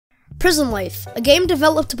Prison Life, a game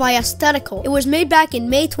developed by Aesthetical. It was made back in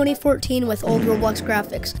May 2014 with old Roblox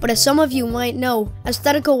graphics, but as some of you might know,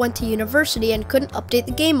 Aesthetical went to university and couldn't update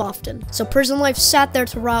the game often, so Prison Life sat there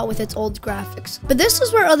to rot with its old graphics. But this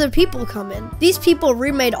is where other people come in. These people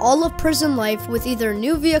remade all of Prison Life with either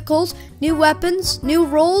new vehicles, new weapons, new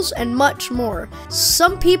roles, and much more.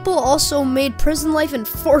 Some people also made Prison Life in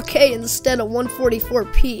 4K instead of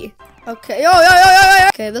 144p. Okay, yo.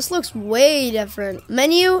 Okay, this looks way different.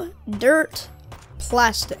 Menu, dirt,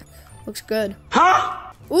 plastic. Looks good.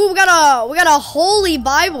 Huh? Ooh, we got a holy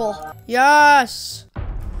Bible. Yes.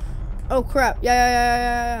 Oh crap.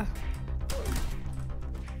 Yeah.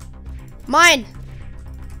 Mine.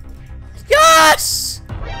 Yes.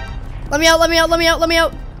 Let me out.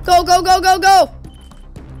 Go.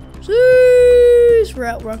 Jeez. We're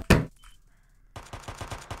out.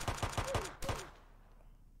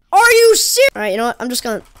 Are you serious? All right, you know what? I'm just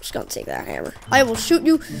gonna take that hammer. I will shoot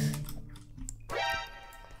you.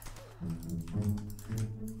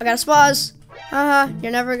 I got a spaz. Haha.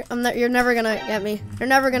 You're never gonna get me. You're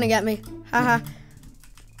never gonna get me. Haha.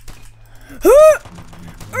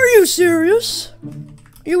 Are you serious?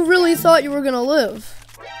 You really thought you were gonna live?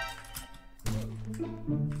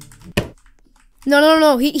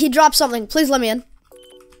 No. He dropped something. Please let me in.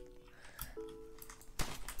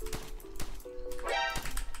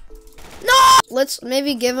 Let's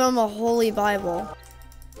maybe give him a holy Bible.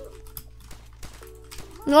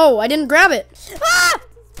 No, I didn't grab it. Ah!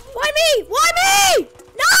 Why me? No!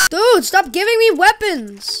 Dude, stop giving me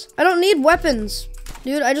weapons. I don't need weapons.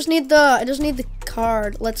 Dude, I just need the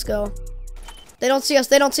card. Let's go. They don't see us.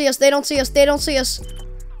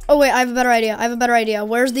 Oh wait, I have a better idea.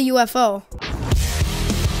 Where's the UFO?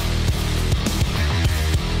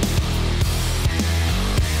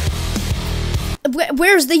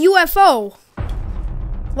 Where's the UFO?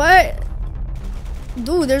 What?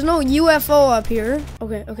 Dude, there's no UFO up here.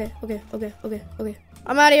 Okay.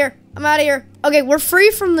 I'm out of here. Okay, we're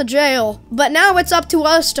free from the jail, but now it's up to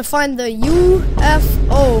us to find the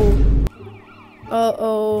UFO.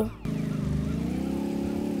 Uh-oh.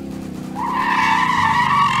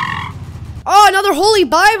 Oh, another holy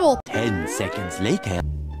Bible. 10 seconds later.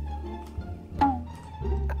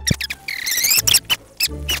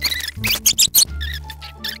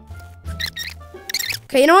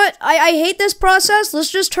 Okay, you know what? I hate this process.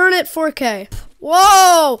 Let's just turn it 4K.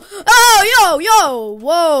 Whoa! Oh, yo!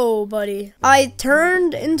 Whoa, buddy. I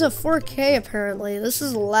turned into 4K, apparently. This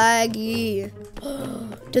is laggy.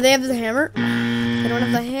 Do they have the hammer? They don't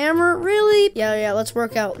have the hammer? Really? Yeah, let's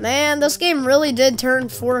work out. Man, this game really did turn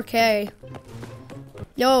 4K.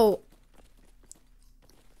 Yo.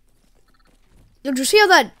 Did you see how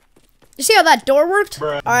that door worked?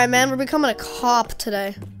 Alright, man, we're becoming a cop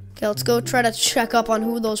today. Okay, let's go try to check up on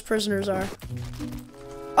who those prisoners are.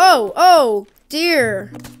 Oh,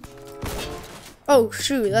 dear. Oh,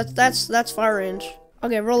 shoot, that's far range.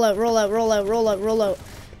 Okay, roll out. No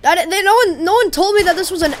one told me that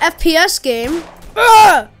this was an FPS game.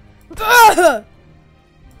 Bro,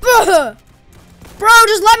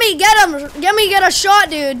 just let me get him. Let me get a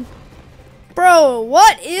shot, dude. Bro,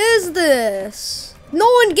 what is this? No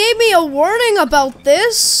one gave me a warning about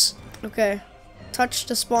this. Okay. Touch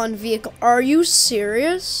to spawn vehicle. Are you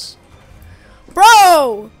serious?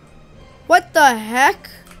 Bro! What the heck?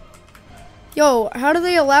 Yo, how do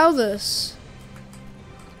they allow this?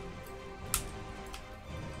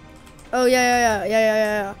 Oh,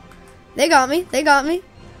 yeah. They got me.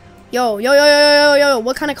 Yo.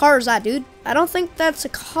 What kind of car is that, dude? I don't think that's a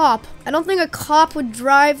cop. I don't think a cop would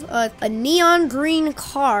drive a neon green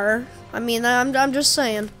car. I mean, I'm just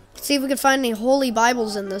saying. Let's see if we can find any holy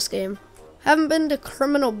Bibles in this game. Haven't been to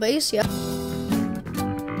Criminal Base yet.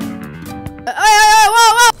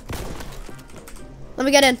 Whoa! Let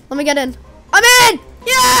me get in. I'm in!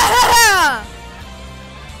 Yeah!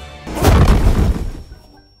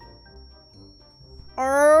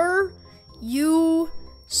 Are you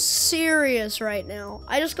serious right now?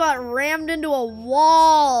 I just got rammed into a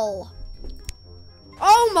wall.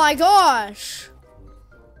 Oh my gosh.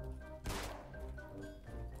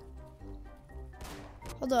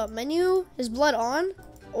 Hold up, menu? Is blood on?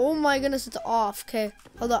 Oh my goodness, it's off. Okay,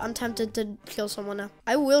 hold up, I'm tempted to kill someone now.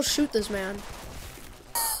 I will shoot this man.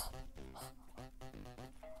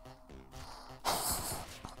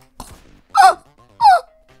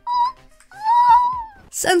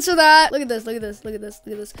 Censor that. Look at this.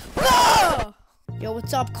 Ah! Yo,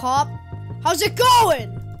 what's up, cop? How's it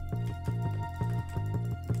going?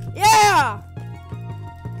 Yeah!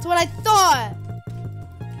 That's what I thought.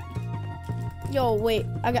 Yo, wait.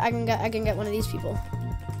 I can get one of these people.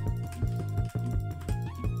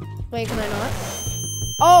 Wait, can I not?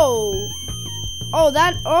 Oh.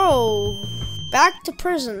 Oh. Back to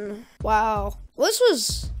prison. Wow. This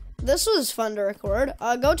was fun to record.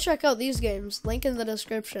 Go check out these games. Link in the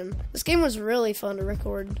description. This game was really fun to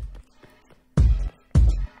record.